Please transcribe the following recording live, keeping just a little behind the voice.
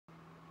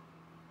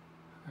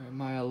Alright,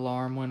 my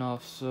alarm went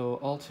off, so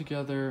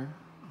altogether,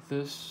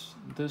 this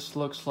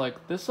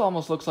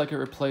almost looks like it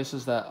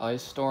replaces that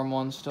Ice Storm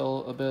one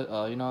still a bit.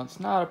 You know,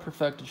 it's not a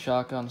perfected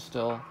shotgun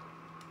still.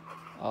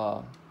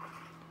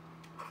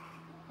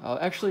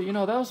 Actually, you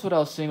know, that was what I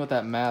was seeing with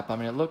that map. I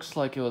mean, it looks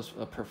like it was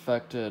a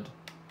perfected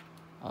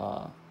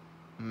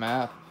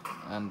map,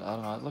 and I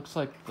don't know, it looks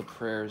like the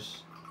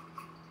prayers.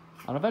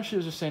 And eventually I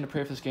was just saying to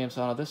pray for this game,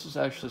 so I don't know, this is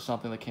actually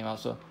something that came out.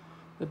 So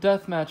the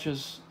death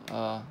matches,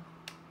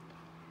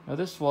 no,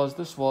 this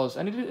was,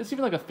 and it's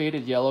even like a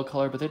faded yellow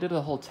color, but they did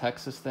the whole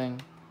Texas thing,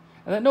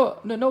 and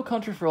then no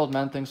Country for Old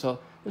Men thing. So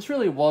this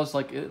really was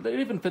like it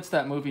even fits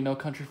that movie No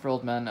Country for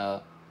Old Men,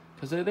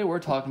 because they were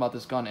talking about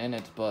this gun in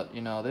it, but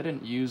you know they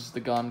didn't use the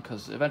gun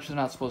because eventually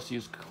they're not supposed to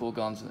use cool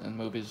guns in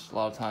movies a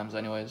lot of times,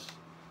 anyways.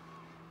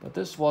 But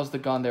this was the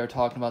gun they were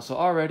talking about, so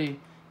already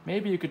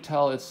maybe you could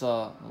tell it's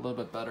a little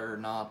bit better or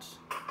not.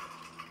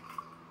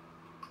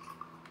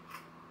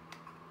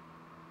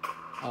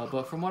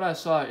 But from what I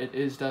saw, it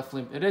is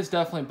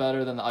definitely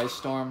better than the Ice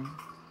Storm.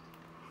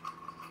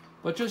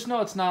 But just know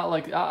it's not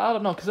like I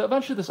don't know, because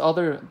eventually this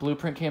other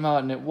blueprint came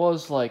out, and it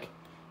was like,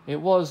 it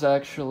was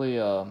actually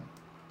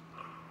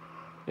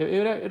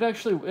it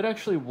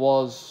actually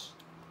was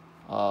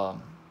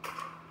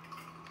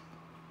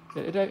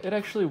it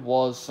actually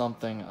was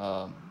something.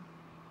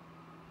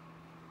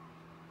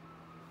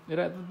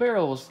 The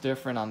barrel was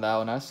different on that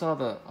one. I saw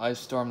the Ice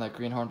Storm, that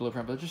Greenhorn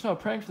blueprint, but just know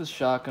praying for this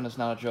shotgun is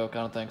not a joke. I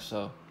don't think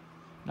so.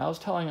 And I was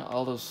telling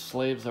all those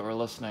slaves that were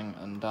listening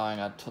and dying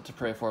to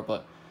pray for it,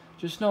 but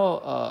just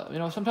know, you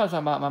know, sometimes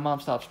my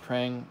mom stops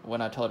praying when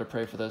I tell her to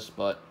pray for this,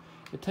 but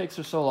it takes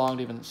her so long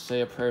to even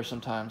say a prayer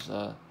sometimes.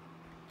 You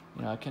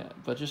know, I can't.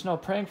 But just know,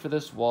 praying for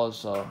this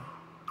was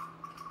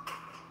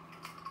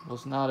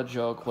not a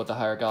joke. What the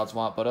higher gods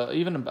want, but an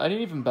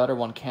even better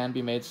one can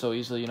be made so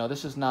easily. You know,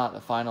 this is not a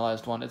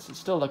finalized one. It's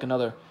still like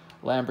another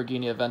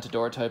Lamborghini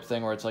Aventador type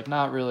thing where it's like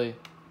not really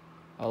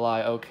a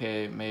lie.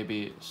 Okay,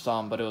 maybe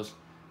some, but it was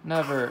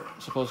never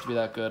supposed to be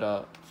that good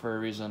for a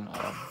reason.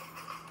 But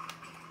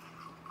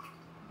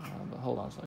hold on a second.